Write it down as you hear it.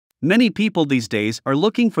Many people these days are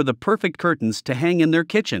looking for the perfect curtains to hang in their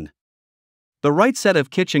kitchen. The right set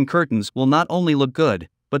of kitchen curtains will not only look good,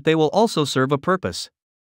 but they will also serve a purpose.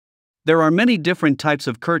 There are many different types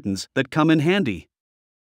of curtains that come in handy.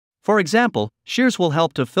 For example, sheers will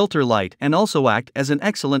help to filter light and also act as an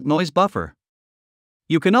excellent noise buffer.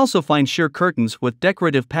 You can also find sheer curtains with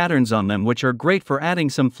decorative patterns on them, which are great for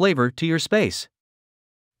adding some flavor to your space.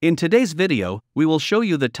 In today's video, we will show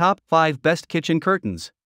you the top 5 best kitchen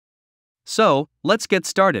curtains. So, let's get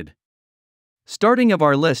started. Starting of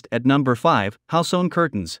our list at number 5, house-own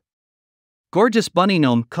curtains. Gorgeous bunny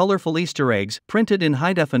gnome colorful Easter eggs printed in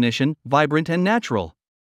high definition, vibrant and natural.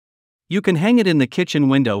 You can hang it in the kitchen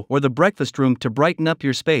window or the breakfast room to brighten up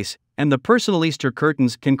your space, and the personal Easter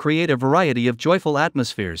curtains can create a variety of joyful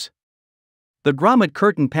atmospheres. The grommet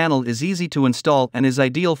curtain panel is easy to install and is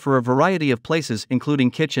ideal for a variety of places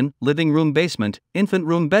including kitchen, living room, basement, infant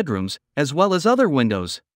room, bedrooms, as well as other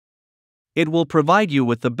windows. It will provide you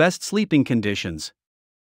with the best sleeping conditions.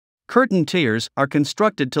 Curtain tiers are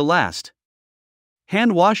constructed to last.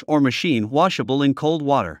 Hand wash or machine washable in cold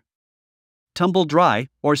water. Tumble dry,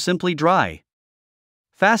 or simply dry.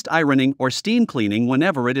 Fast ironing or steam cleaning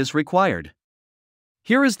whenever it is required.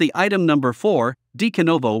 Here is the item number 4,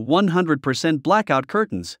 Deconovo 100% Blackout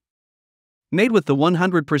Curtains. Made with the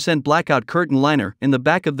 100% blackout curtain liner in the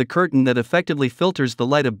back of the curtain that effectively filters the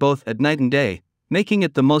light of both at night and day, making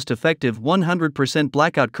it the most effective 100%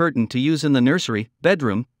 blackout curtain to use in the nursery,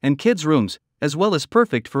 bedroom, and kids' rooms, as well as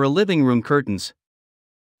perfect for a living room curtains.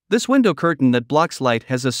 This window curtain that blocks light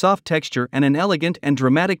has a soft texture and an elegant and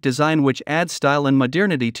dramatic design which adds style and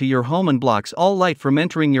modernity to your home and blocks all light from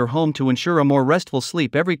entering your home to ensure a more restful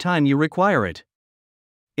sleep every time you require it.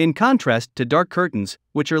 In contrast to dark curtains,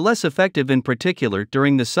 which are less effective in particular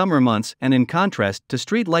during the summer months, and in contrast to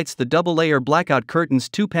street lights, the double-layer blackout curtains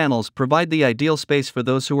 2 panels provide the ideal space for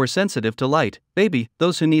those who are sensitive to light, baby,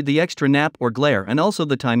 those who need the extra nap or glare, and also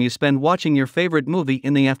the time you spend watching your favorite movie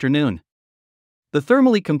in the afternoon. The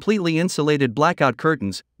thermally completely insulated blackout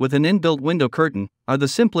curtains, with an inbuilt window curtain, are the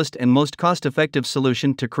simplest and most cost-effective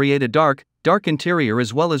solution to create a dark interior,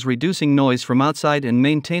 as well as reducing noise from outside and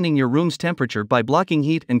maintaining your room's temperature by blocking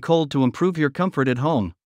heat and cold to improve your comfort at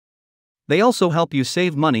home. They also help you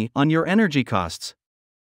save money on your energy costs.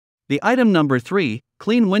 The item number 3,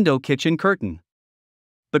 Clean Window Kitchen Curtain.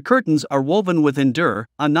 The curtains are woven with Endure,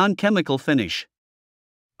 a non-chemical finish.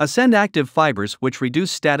 Ascend active fibers which reduce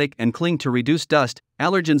static and cling to reduce dust,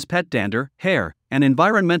 allergens, pet dander, hair, and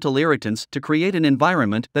environmental irritants to create an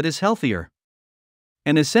environment that is healthier.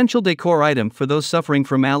 An essential decor item for those suffering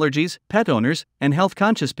from allergies, pet owners, and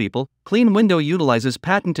health-conscious people, Clean Window utilizes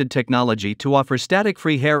patented technology to offer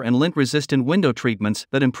static-free hair and lint-resistant window treatments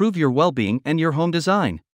that improve your well-being and your home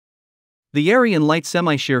design. The airy and light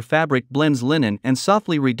semi-sheer fabric blends linen and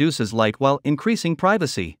softly reduces light while increasing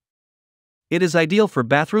privacy. It is ideal for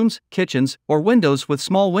bathrooms, kitchens, or windows with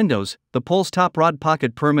small windows. The Pole's top rod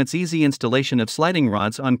pocket permits easy installation of sliding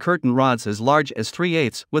rods on curtain rods as large as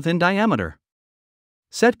 3/8 within diameter.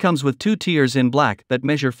 Set comes with 2 tiers in black that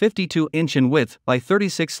measure 52-inch in width by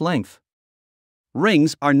 36 length.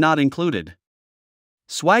 Rings are not included.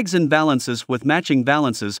 Swags and valances with matching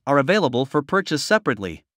valances are available for purchase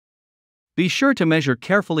separately. Be sure to measure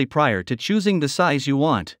carefully prior to choosing the size you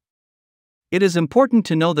want. It is important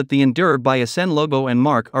to know that the Endure by Ascend logo and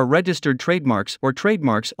mark are registered trademarks or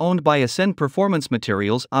trademarks owned by Ascend Performance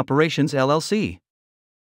Materials Operations LLC.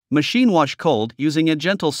 Machine wash cold using a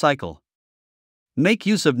gentle cycle. Make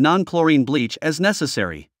use of non-chlorine bleach as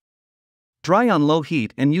necessary. Dry on low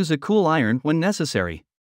heat and use a cool iron when necessary.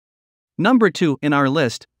 Number 2 in our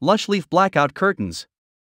list, Lush Leaf Blackout Curtains.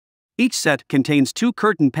 Each set contains 2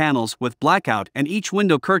 curtain panels with blackout and each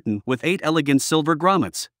window curtain with 8 elegant silver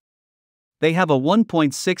grommets. They have a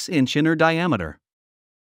 1.6-inch inner diameter.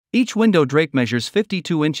 Each window drape measures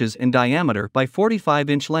 52 inches in diameter by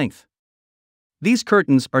 45-inch length. These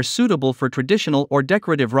curtains are suitable for traditional or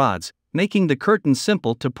decorative rods, making the curtain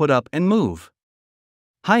simple to put up and move.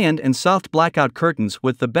 High-end and soft blackout curtains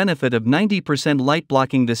with the benefit of 90% light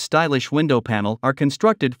blocking this stylish window panel are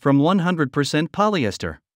constructed from 100%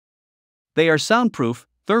 polyester. They are soundproof,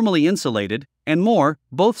 thermally insulated, and more.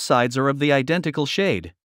 Both sides are of the identical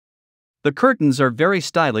shade. The curtains are very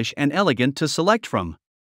stylish and elegant to select from.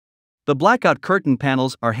 The blackout curtain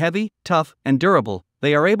panels are heavy, tough, and durable.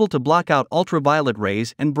 They are able to block out ultraviolet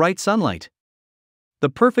rays and bright sunlight. The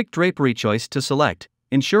perfect drapery choice to select,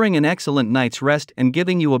 ensuring an excellent night's rest and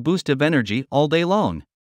giving you a boost of energy all day long.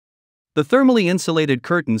 The thermally insulated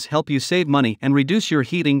curtains help you save money and reduce your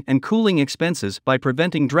heating and cooling expenses by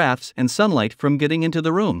preventing drafts and sunlight from getting into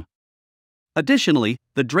the room. Additionally,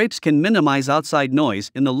 the drapes can minimize outside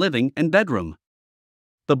noise in the living and bedroom.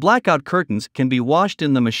 The blackout curtains can be washed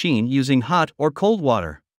in the machine using hot or cold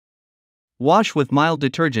water. Wash with mild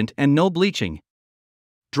detergent and no bleaching.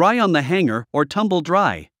 Dry on the hanger or tumble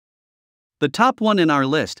dry. The top one in our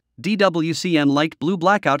list, DWCN Light Blue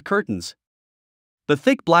Blackout Curtains. The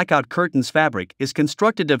thick blackout curtains fabric is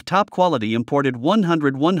constructed of top quality imported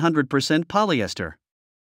 100% polyester.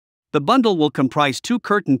 The bundle will comprise 2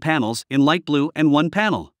 curtain panels in light blue and 1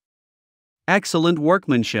 panel. Excellent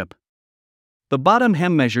workmanship. The bottom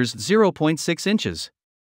hem measures 0.6 inches.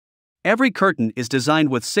 Every curtain is designed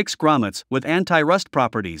with 6 grommets with anti-rust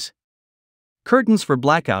properties. Curtains for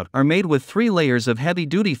blackout are made with 3 layers of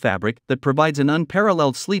heavy-duty fabric that provides an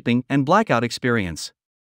unparalleled sleeping and blackout experience.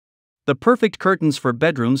 The perfect curtains for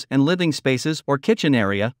bedrooms and living spaces or kitchen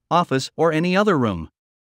area, office, or any other room.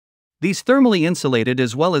 These thermally insulated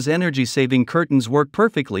as well as energy-saving curtains work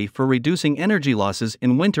perfectly for reducing energy losses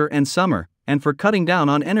in winter and summer, and for cutting down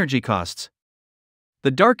on energy costs. The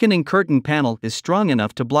darkening curtain panel is strong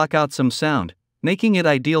enough to block out some sound, making it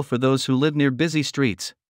ideal for those who live near busy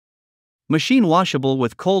streets. Machine washable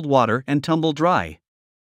with cold water and tumble dry.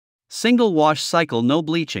 Single wash cycle, no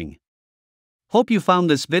bleaching. Hope you found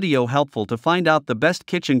this video helpful to find out the best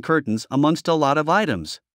kitchen curtains amongst a lot of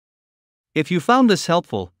items. If you found this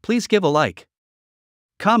helpful, please give a like.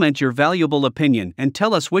 Comment your valuable opinion and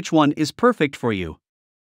tell us which one is perfect for you.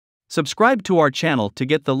 Subscribe to our channel to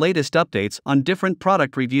get the latest updates on different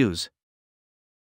product reviews.